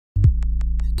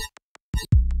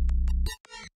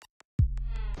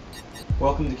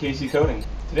Welcome to KCcoding.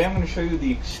 Today I'm going to show you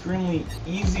the extremely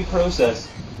easy process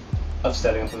of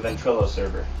setting up a Ventrilo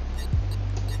server.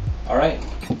 Alright,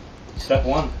 step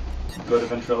 1, go to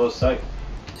Ventrilo's site.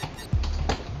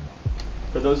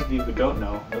 For those of you who don't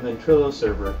know, a Ventrilo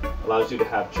server allows you to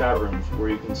have chat rooms where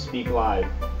you can speak live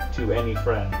to any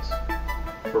friends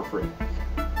for free.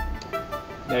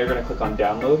 Now you're going to click on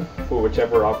download for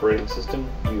whichever operating system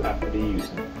you happen to be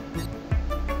using.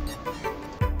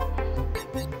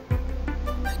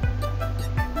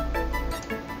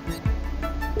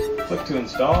 Click to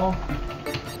install.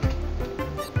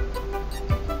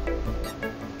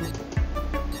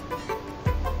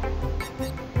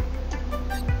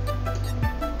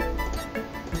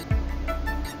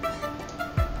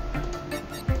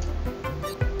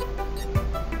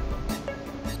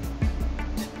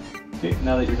 Okay,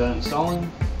 now that you're done installing,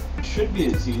 it should be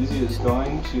as easy as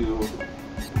going to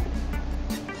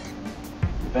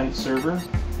Event Server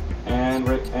and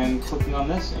clicking on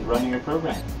this and running your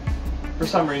program. For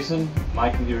some reason, my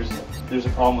there's a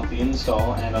problem with the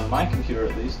install, and on my computer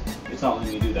at least, it's not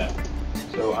letting me do that.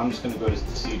 So I'm just going to go to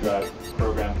the C drive,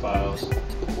 Program Files,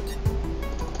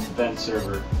 Event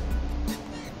Server,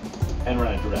 and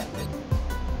run it directly.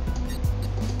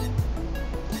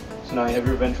 So now you have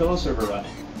your Ventrilo server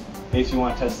running. If you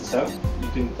want to test this out, you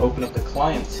can open up the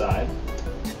client side,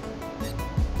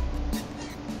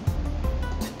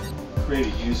 create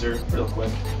a user real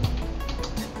quick.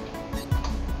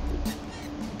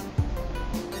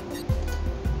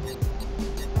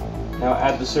 Now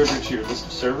add the server to your list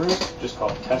of servers, just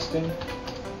called testing.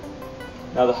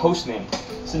 Now the host name.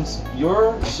 Since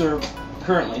your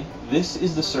currently, this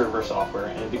is the server software,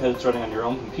 and because it's running on your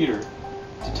own computer,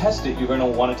 to test it, you're going to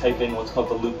want to type in what's called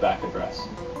the loopback address.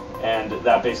 And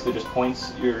that basically just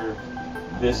points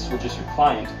this, which is your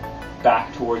client,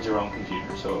 back towards your own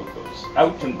computer. So it goes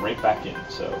out and right back in.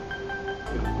 So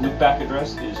the loopback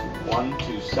address is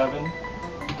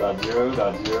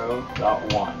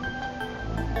 127.0.0.1.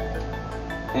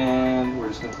 And we're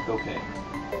just going to click OK.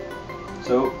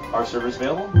 So our server is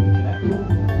available, we can connect.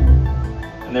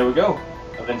 And there we go.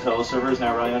 A Ventrilo server is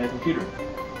now running on your computer.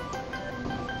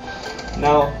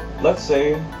 Now, let's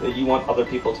say that you want other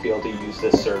people to be able to use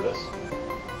this service.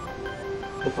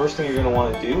 The first thing you're going to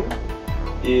want to do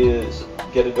is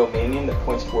get a domain name that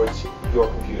points towards your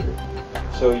computer.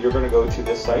 So you're going to go to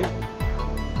this site,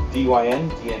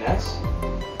 DynDNS.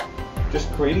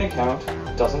 Just create an account.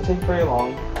 It doesn't take very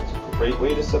long. It's a great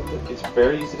way to set it. It's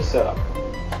very easy to set up.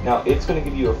 Now it's going to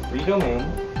give you a free domain,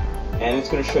 and it's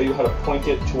going to show you how to point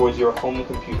it towards your home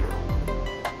computer.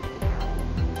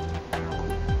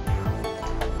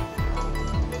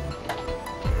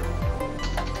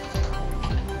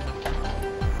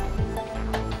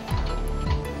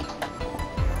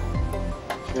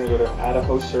 You're going to go to add a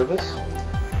host service.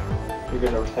 You're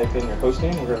going to type in your host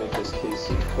name. We're going to make this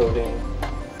KCcoding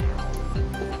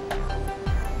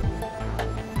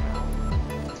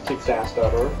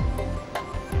kicksass.org.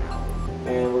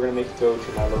 And we're going to make it go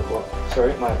to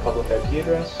my public IP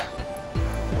address.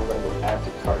 And we're going to go add to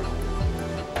cart.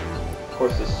 Of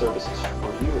course, this service is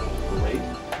for you, which is great.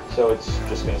 So it's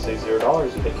just going to say $0. You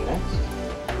hit next.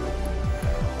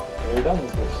 And you're done.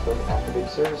 Just go to activate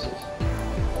services.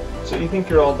 So you think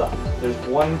you're all done. There's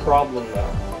one problem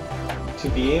though. To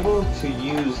be able to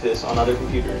use this on other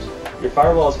computers, your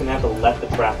firewall is going to have to let the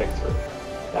traffic through.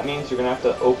 That means you're going to have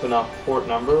to open up port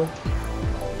number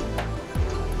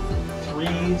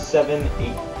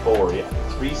 3784. Yeah,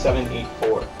 3784. So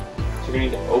you're going to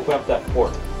need to open up that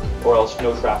port, or else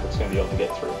no traffic's going to be able to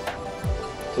get through.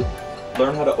 To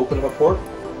learn how to open up a port,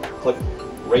 click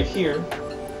right here.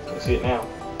 You see it now.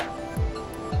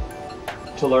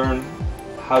 To learn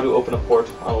how to open a port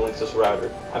on a Linksys router.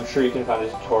 I'm sure you can find a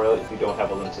tutorial if you don't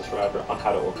have a Linksys router on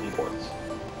how to open ports.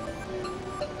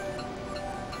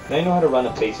 Now you know how to run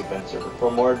a basic Vent server. For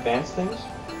more advanced things,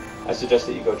 I suggest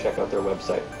that you go check out their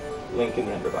website. Link in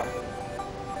the underbar.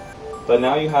 But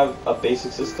now you have a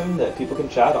basic system that people can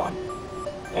chat on.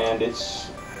 And it's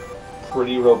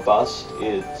pretty robust.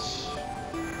 Now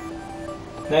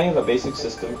you have a basic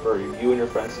system for you and your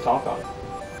friends to talk on.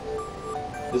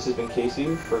 This has been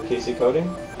Casey for KCcoding,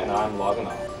 and I'm logging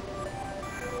off.